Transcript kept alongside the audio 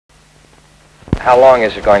How long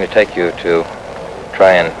is it going to take you to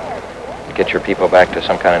try and get your people back to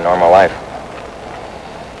some kind of normal life?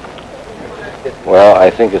 Well, I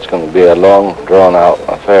think it's going to be a long, drawn-out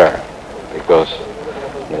affair, because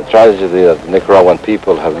the tragedy that the Nicaraguan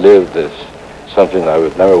people have lived is something I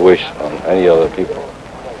would never wish on any other people.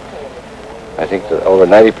 I think that over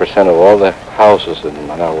 90% of all the houses in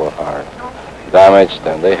Managua are damaged,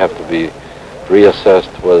 and they have to be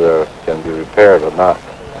reassessed whether it can be repaired or not.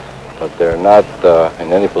 But they're not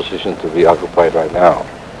in any position to be occupied right now.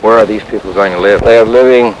 Where are these people going to live? They are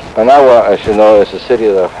living, Managua, as you know, is a city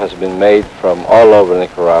that has been made from all over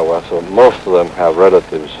Nicaragua, so most of them have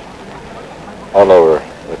relatives all over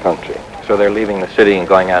the country. So they're leaving the city and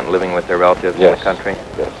going out and living with their relatives in the country?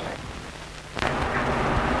 Yes.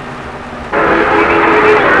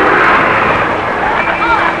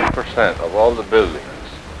 Of all the buildings,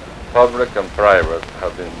 public and private,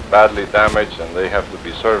 have been badly damaged, and they have to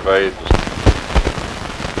be surveyed to